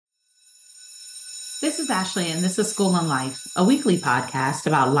This is Ashley, and this is School and Life, a weekly podcast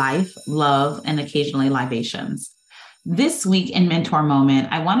about life, love, and occasionally libations. This week in Mentor Moment,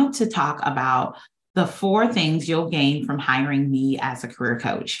 I wanted to talk about the 4 things you'll gain from hiring me as a career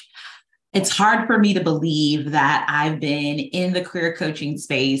coach. It's hard for me to believe that I've been in the career coaching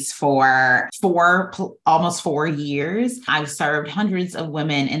space for almost 4 years. I've served hundreds of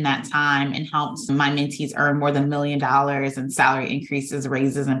women in that time and helped my mentees earn more than $1 million in salary increases,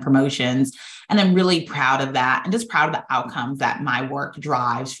 raises, and promotions. And I'm really proud of that and just proud of the outcomes that my work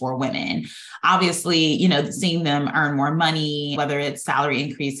drives for women. Obviously, seeing them earn more money, whether it's salary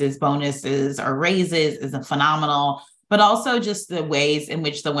increases, bonuses, or raises, is a phenomenal. But also just the ways in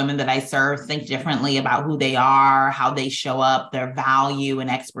which the women that I serve think differently about who they are, how they show up, their value and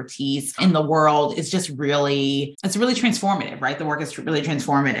expertise in the world is just it's really transformative, right? The work is really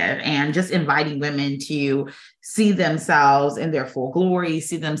transformative, and just inviting women to see themselves in their full glory,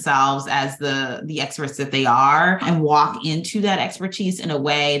 see themselves as the experts that they are, and walk into that expertise in a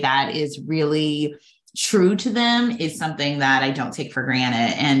way that is really true to them is something that I don't take for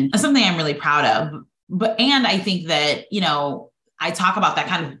granted and something I'm really proud of. And I think that, I talk about that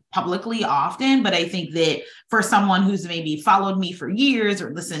kind of publicly often, but I think that for someone who's maybe followed me for years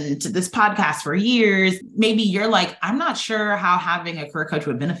or listened to this podcast for years, maybe you're like, I'm not sure how having a career coach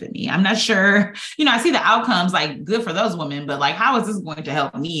would benefit me. I'm not sure, I see the outcomes, like good for those women, but like, how is this going to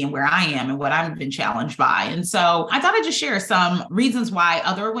help me and where I am and what I've been challenged by? And so I thought I'd just share some reasons why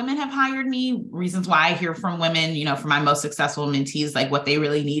other women have hired me, reasons why I hear from women, from my most successful mentees, like what they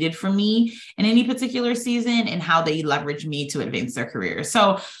really needed from me in any particular season and how they leverage me to advance their career.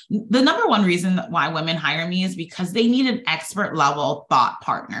 So the number one reason why women hire me is because they need an expert level thought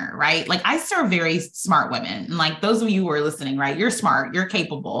partner, right? Like I serve very smart women. And like those of you who are listening, right? You're smart, you're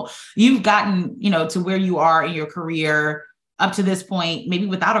capable. You've gotten, to where you are in your career up to this point, maybe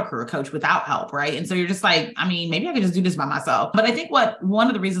without a career coach, without help, right? And so you're just like, maybe I could just do this by myself. But I think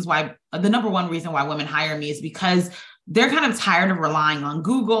the number one reason why women hire me is because they're kind of tired of relying on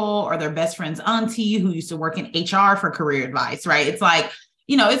Google or their best friend's auntie who used to work in HR for career advice, right? It's like,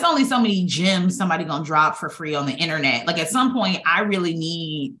 it's only so many gems somebody gonna drop for free on the internet. Like at some point, I really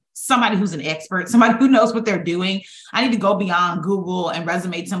need somebody who's an expert, somebody who knows what they're doing. I need to go beyond Google and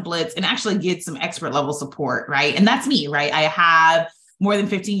resume templates and actually get some expert level support, right? And that's me, right? I have more than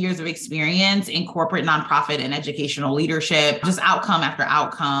 15 years of experience in corporate, nonprofit, and educational leadership, just outcome after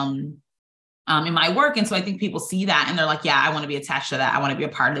outcome in my work. And so I think people see that and they're like, yeah, I want to be attached to that. I want to be a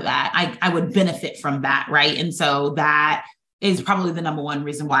part of that. I would benefit from that, right? And so that is probably the number one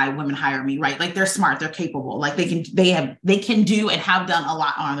reason why women hire me, right? Like they're smart, they're capable, like they can do and have done a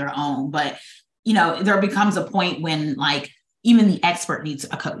lot on their own. But, there becomes a point when like even the expert needs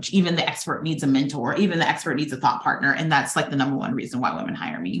a coach, even the expert needs a mentor, even the expert needs a thought partner. And that's like the number one reason why women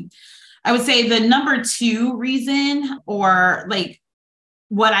hire me. I would say the number 2 reason, or like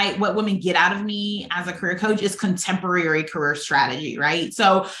what women get out of me as a career coach, is contemporary career strategy, right?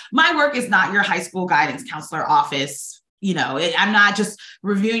 So my work is not your high school guidance counselor office. I'm not just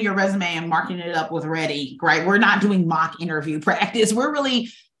reviewing your resume and marking it up with ready, right? We're not doing mock interview practice. We're really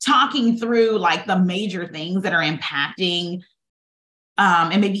talking through like the major things that are impacting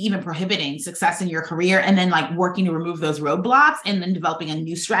and maybe even prohibiting success in your career, and then like working to remove those roadblocks and then developing a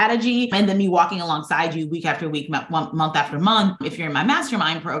new strategy, and then me walking alongside you week after week, month after month, if you're in my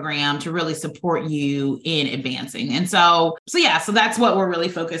mastermind program, to really support you in advancing. And so that's what we're really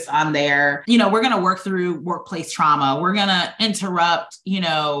focused on there. We're going to work through workplace trauma. We're going to interrupt,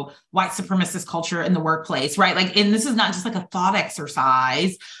 white supremacist culture in the workplace, right? Like, and this is not just like a thought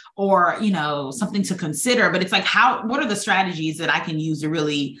exercise or, something to consider, but it's like, what are the strategies that I can use to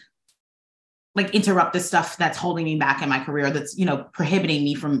really like interrupt the stuff that's holding me back in my career, that's, prohibiting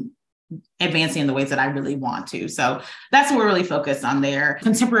me from advancing in the ways that I really want to. So that's what we're really focused on there.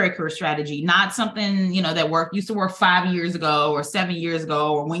 Contemporary career strategy, not something, that used to work 5 years ago or 7 years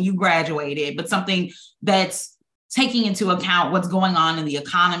ago, or when you graduated, but something that's taking into account what's going on in the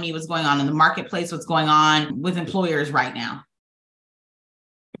economy, what's going on in the marketplace, what's going on with employers right now.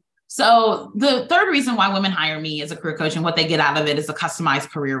 So the third reason why women hire me as a career coach and what they get out of it is a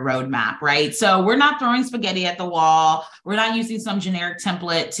customized career roadmap, right? So we're not throwing spaghetti at the wall. We're not using some generic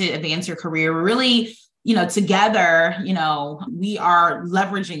template to advance your career. We're really, together, we are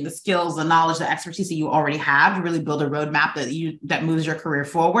leveraging the skills, the knowledge, the expertise that you already have to really build a roadmap that moves your career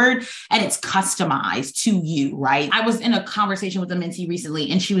forward. And it's customized to you, right? I was in a conversation with a mentee recently,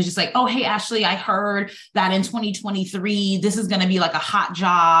 and she was just like, oh, hey, Ashley, I heard that in 2023, this is going to be like a hot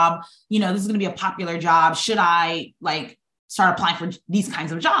job. This is going to be a popular job. Should I like start applying for these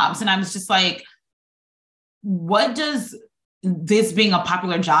kinds of jobs? And I was just like, what does this being a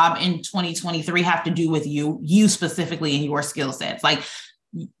popular job in 2023 have to do with you specifically and your skill sets? Like,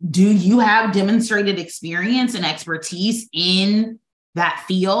 do you have demonstrated experience and expertise in that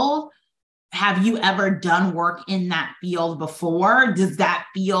field? Have you ever done work in that field before? Does that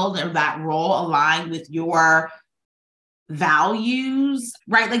field or that role align with your values?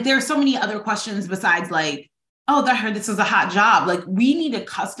 Right? Like, there are so many other questions besides like, oh, I heard this is a hot job. Like, we need to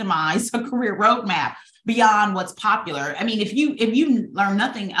customize a career roadmap beyond what's popular. I mean, if you learn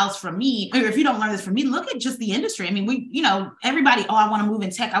nothing else from me, or if you don't learn this from me, look at just the industry. I mean, everybody, oh, I want to move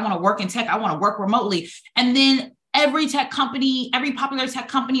in tech. I want to work in tech. I want to work remotely. And then every popular tech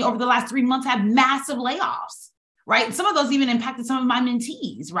company over the last 3 months had massive layoffs. Right. Some of those even impacted some of my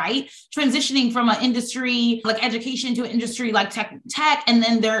mentees, right? Transitioning from an industry like education to an industry like tech, and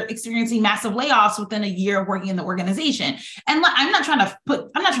then they're experiencing massive layoffs within a year of working in the organization. And I'm not trying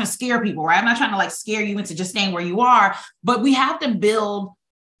to scare people, right? I'm not trying to like scare you into just staying where you are, but we have to build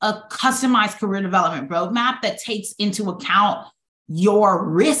a customized career development roadmap that takes into account your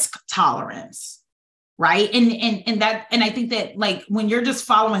risk tolerance. Right. And I think that like when you're just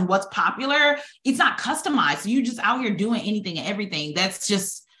following what's popular, it's not customized. So you just out here doing anything and everything.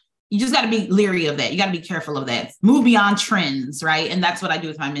 You just got to be leery of that. You got to be careful of that. Move beyond trends, right? And that's what I do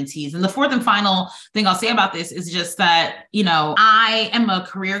with my mentees. And the fourth and final thing I'll say about this is just that, I am a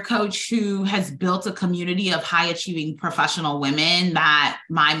career coach who has built a community of high achieving professional women that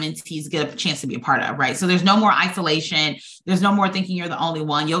my mentees get a chance to be a part of, right? So there's no more isolation. There's no more thinking you're the only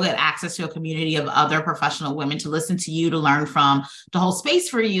one. You'll get access to a community of other professional women to listen to you, to learn from, to hold space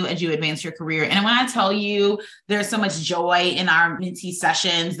for you as you advance your career. And when I tell you there's so much joy in our mentee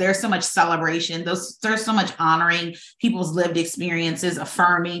sessions, there's so much celebration. There's so much honoring people's lived experiences,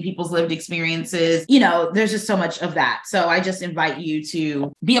 affirming people's lived experiences. There's just so much of that. So I just invite you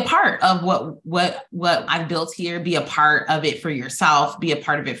to be a part of what I've built here, be a part of it for yourself, be a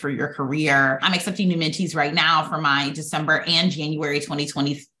part of it for your career. I'm accepting new mentees right now for my December and January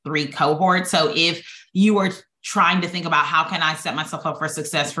 2023 cohort. So if you are trying to think about how can I set myself up for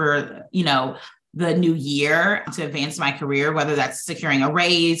success for, the new year to advance my career, whether that's securing a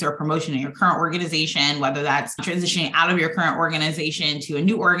raise or promotion in your current organization, whether that's transitioning out of your current organization to a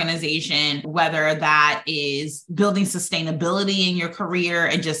new organization, whether that is building sustainability in your career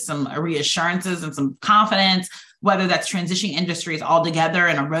and just some reassurances and some confidence, whether that's transitioning industries altogether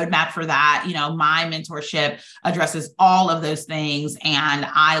and a roadmap for that. My mentorship addresses all of those things. And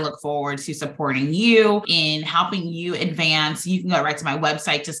I look forward to supporting you in helping you advance. You can go right to my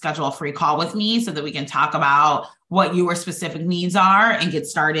website to schedule a free call with me so that we can talk about what your specific needs are and get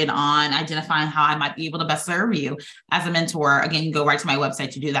started on identifying how I might be able to best serve you as a mentor. Again, you can go right to my website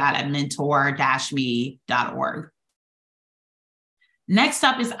to do that at mentor-me.org. Next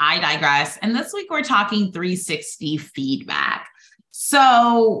up is I Digress. And this week we're talking 360 feedback.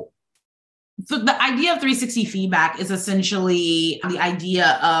 So the idea of 360 feedback is essentially the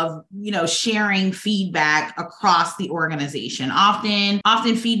idea of, sharing feedback across the organization. Often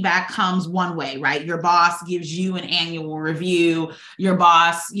feedback comes one way, right? Your boss gives you an annual review. Your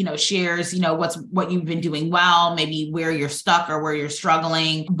boss, shares, what you've been doing well, maybe where you're stuck or where you're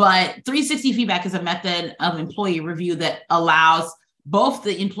struggling. But 360 feedback is a method of employee review that allows both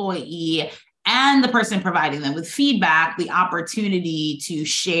the employee and the person providing them with feedback the opportunity to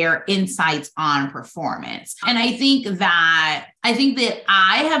share insights on performance. And I think that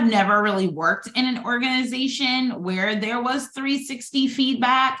I have never really worked in an organization where there was 360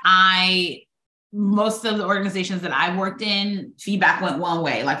 feedback. Most of the organizations that I've worked in, feedback went one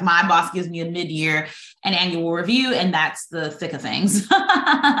way. Like my boss gives me a mid-year and annual review, and that's the thick of things.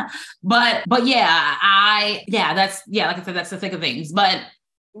 But yeah, like I said, that's the thick of things. But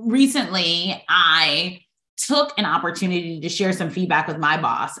recently I took an opportunity to share some feedback with my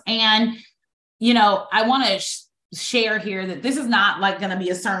boss. And, I want to share here that this is not like going to be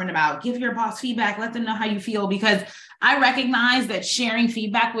a sermon about give your boss feedback, let them know how you feel, because I recognize that sharing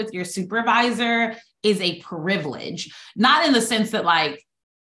feedback with your supervisor is a privilege, not in the sense that like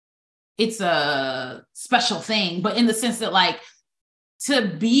it's a special thing, but in the sense that like to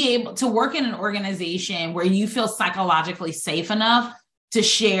be able to work in an organization where you feel psychologically safe enough to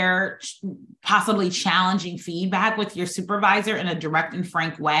share possibly challenging feedback with your supervisor in a direct and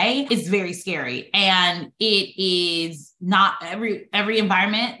frank way is very scary. And it is not every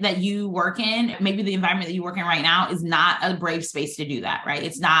environment that you work in. Maybe the environment that you work in right now is not a brave space to do that, right?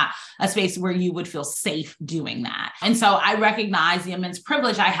 It's not a space where you would feel safe doing that. And so I recognize the immense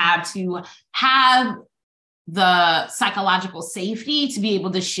privilege I have to have the psychological safety to be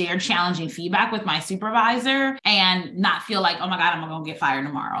able to share challenging feedback with my supervisor and not feel like, oh my God, I'm going to get fired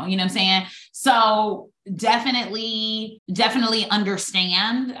tomorrow. You know what I'm saying? So definitely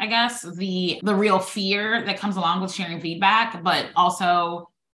understand, I guess, the real fear that comes along with sharing feedback, but also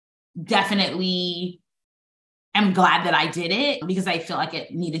definitely am glad that I did it because I feel like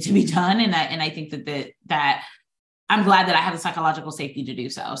it needed to be done. And I think that I'm glad that I have the psychological safety to do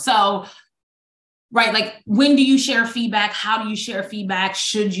so. So, right, like, when do you share feedback? How do you share feedback?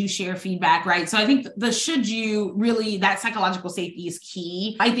 Should you share feedback, right? So I think should you really, that psychological safety is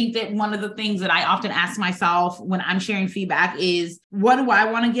key. I think that one of the things that I often ask myself when I'm sharing feedback is, what do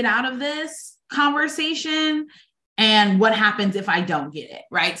I want to get out of this conversation? And what happens if I don't get it,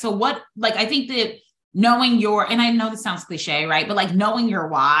 right? So I think that knowing and I know this sounds cliche, right? But like knowing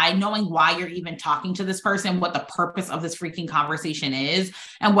why you're even talking to this person, what the purpose of this freaking conversation is,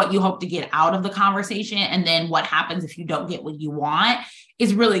 and what you hope to get out of the conversation. And then what happens if you don't get what you want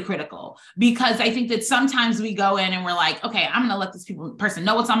is really critical, because I think that sometimes we go in and we're like, okay, I'm going to let this person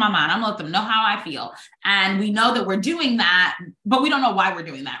know what's on my mind. I'm going to let them know how I feel. And we know that we're doing that, but we don't know why we're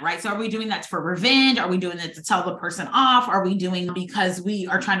doing that, right? So are we doing that for revenge? Are we doing it to tell the person off? Are we doing it because we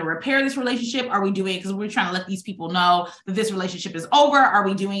are trying to repair this relationship? Are we doing it because we're trying to let these people know that this relationship is over? Are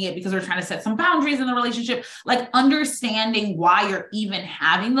we doing it because we're trying to set some boundaries in the relationship? Like, understanding why you're even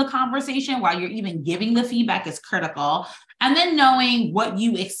having the conversation, why you're even giving the feedback is critical. And then knowing what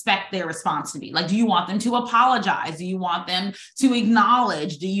you expect their response to be. Like, do you want them to apologize? Do you want them to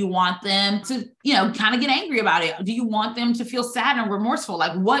acknowledge? Do you want them to, kind of get angry about it? Do you want them to feel sad and remorseful?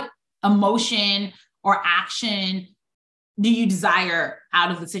 Like, what emotion or action do you desire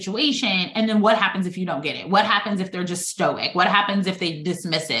out of the situation? And then what happens if you don't get it? What happens if they're just stoic? What happens if they're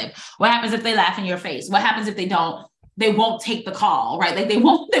dismissive? What happens if they laugh in your face? What happens if they won't take the call, right? Like, they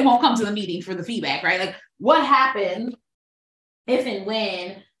won't come to the meeting for the feedback, right? Like, what happens if and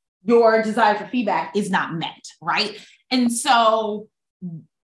when your desire for feedback is not met, right? And so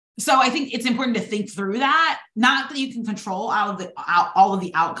I think it's important to think through that, not that you can control all of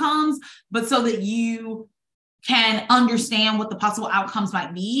the outcomes, but so that you can understand what the possible outcomes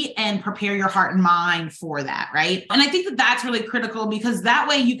might be and prepare your heart and mind for that, right? And I think that that's really critical, because that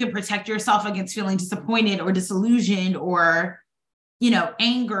way you can protect yourself against feeling disappointed or disillusioned or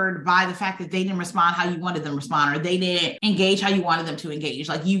angered by the fact that they didn't respond how you wanted them to respond, or they didn't engage how you wanted them to engage.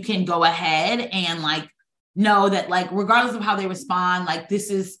 Like, you can go ahead and know that, regardless of how they respond, I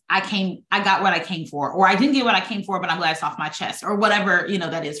got what I came for, or I didn't get what I came for, but I'm glad it's off my chest, or whatever,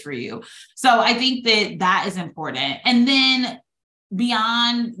 that is for you. So I think that is important. And then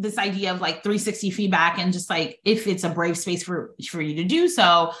beyond this idea of 360 feedback and just if it's a brave space for you to do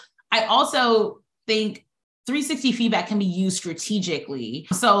so, I also think 360 feedback can be used strategically.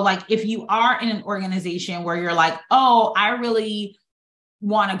 So if you are in an organization where you're oh, I really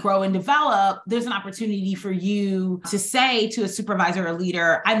want to grow and develop, there's an opportunity for you to say to a supervisor or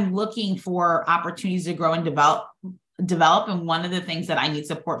leader, I'm looking for opportunities to grow and develop. And one of the things that I need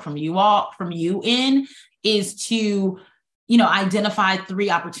support from you in is to identify 3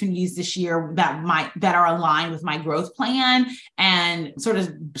 opportunities this year that are aligned with my growth plan, and sort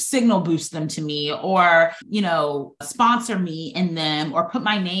of signal boost them to me, or, sponsor me in them, or put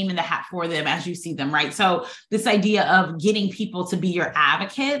my name in the hat for them as you see them, right? So this idea of getting people to be your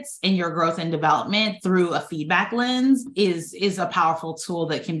advocates in your growth and development through a feedback lens is a powerful tool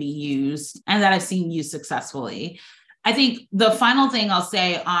that can be used, and that I've seen used successfully. I think the final thing I'll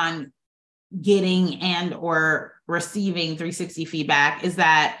say on getting and or receiving 360 feedback is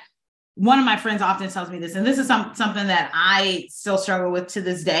that one of my friends often tells me this, and this is something that I still struggle with to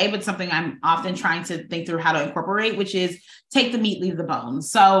this day, but something I'm often trying to think through how to incorporate, which is take the meat, leave the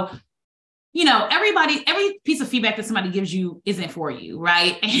bones. So, every piece of feedback that somebody gives you isn't for you,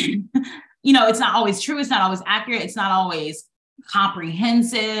 right? And, it's not always true. It's not always accurate. It's not always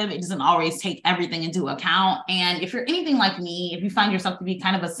comprehensive. It doesn't always take everything into account. And if you're anything like me, if you find yourself to be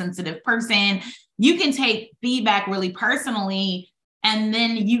kind of a sensitive person, you can take feedback really personally, and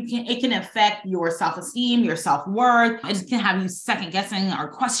then it can affect your self-esteem, your self-worth. It can have you second guessing or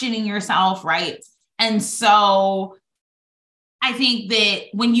questioning yourself, right? And so I think that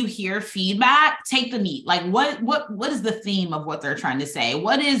when you hear feedback, take the meat. What is the theme of what they're trying to say?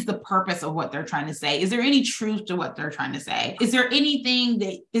 What is the purpose of what they're trying to say? Is there any truth to what they're trying to say? Is there anything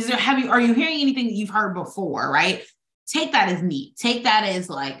are you hearing anything that you've heard before, right? Take that as meat. Take that as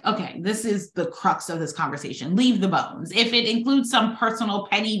okay, this is the crux of this conversation. Leave the bones. If it includes some personal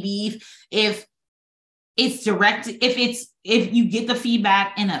petty beef, if it's direct. If you get the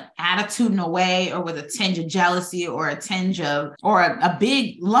feedback in an attitudinal way or with a tinge of jealousy or a tinge of, or a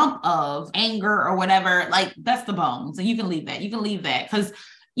big lump of anger or whatever, like that's the bones. And you can leave that. You can leave that. Because,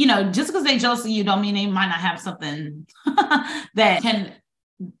 you know, just because they're jealous of you don't mean they might not have something that can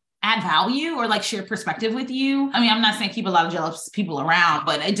add value or like share perspective with you. I mean, I'm not saying keep a lot of jealous people around,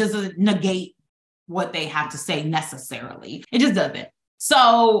 but it doesn't negate what they have to say necessarily. It just doesn't.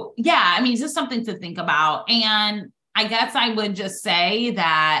 So yeah, I mean, it's just something to think about. And I guess I would just say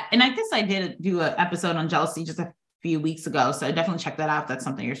that, and I guess I did do an episode on jealousy just a few weeks ago. So definitely check that out if that's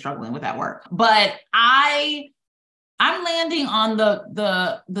something you're struggling with at work. But I'm landing on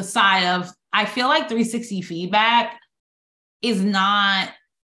the side of, I feel like 360 feedback is not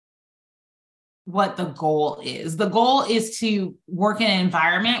what the goal is. The goal is to work in an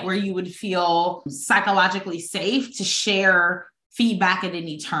environment where you would feel psychologically safe to share feedback at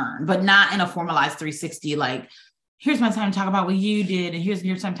any turn, but not in a formalized 360, like, here's my time to talk about what you did, and here's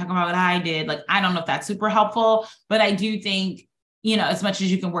your time to talk about what I did. Like, I don't know if that's super helpful, but I do think, you know, as much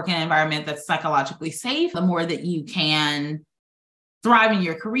as you can work in an environment that's psychologically safe, the more that you can thrive in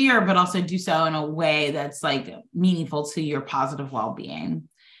your career, but also do so in a way that's like meaningful to your positive well-being.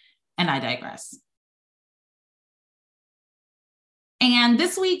 And I digress. And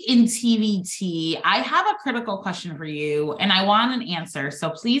this week in TVT, I have a critical question for you, and I want an answer. So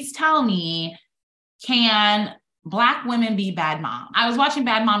please tell me, can Black women be bad moms? I was watching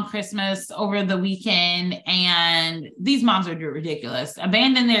Bad Mom Christmas over the weekend, and these moms are ridiculous.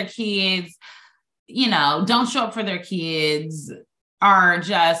 Abandon their kids, you know, don't show up for their kids, are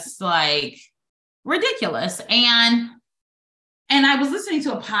just like ridiculous. And I was listening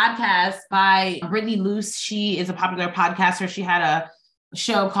to a podcast by Brittany Luce. She is a popular podcaster. She had a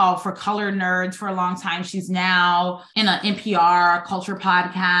show called For Color Nerds for a long time. She's now in an NPR culture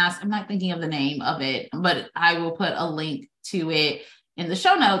podcast. I'm not thinking of the name of it, but I will put a link to it in the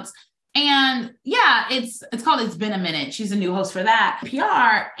show notes. And yeah, it's called It's Been a Minute. She's a new host for that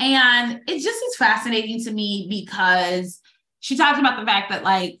PR. And it just is fascinating to me because she talked about the fact that,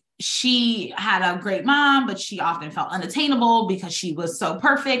 like, she had a great mom, but she often felt unattainable because she was so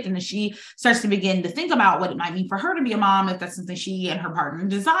perfect. And then she starts to begin to think about what it might mean for her to be a mom, if that's something she and her partner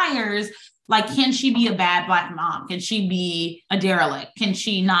desires. Like, can she be a bad Black mom? Can she be a derelict? Can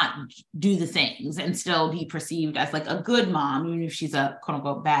she not do the things and still be perceived as like a good mom, even if she's a quote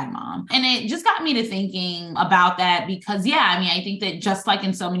unquote bad mom? And it just got me to thinking about that because, yeah, I mean, I think that just like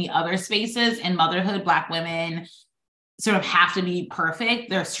in so many other spaces in motherhood, Black women sort of have to be perfect.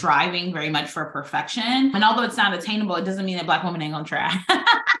 They're striving very much for perfection. And although it's not attainable, it doesn't mean that Black women ain't gonna try.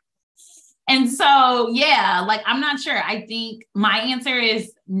 And so, yeah, like, I'm not sure. I think my answer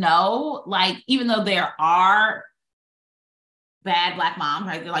is no. Like, even though there are bad Black moms,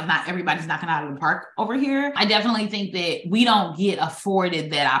 right? Like, not everybody's knocking out of the park over here. I definitely think that we don't get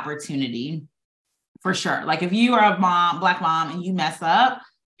afforded that opportunity for sure. Like, if you are a mom, Black mom, and you mess up,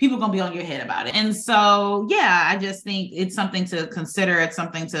 people are going to be on your head about it. And so, yeah, I just think it's something to consider. It's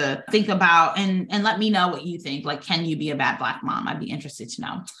something to think about, and let me know what you think. Like, can you be a bad Black mom? I'd be interested to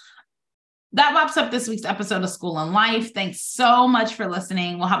know. That wraps up this week's episode of School and Life. Thanks so much for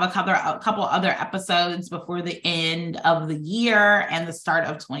listening. We'll have a couple other episodes before the end of the year and the start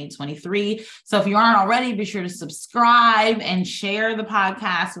of 2023. So if you aren't already, be sure to subscribe and share the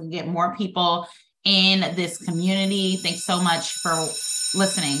podcast and get more people in this community. Thanks so much for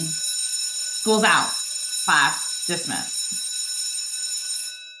listening. School's out. Class dismissed.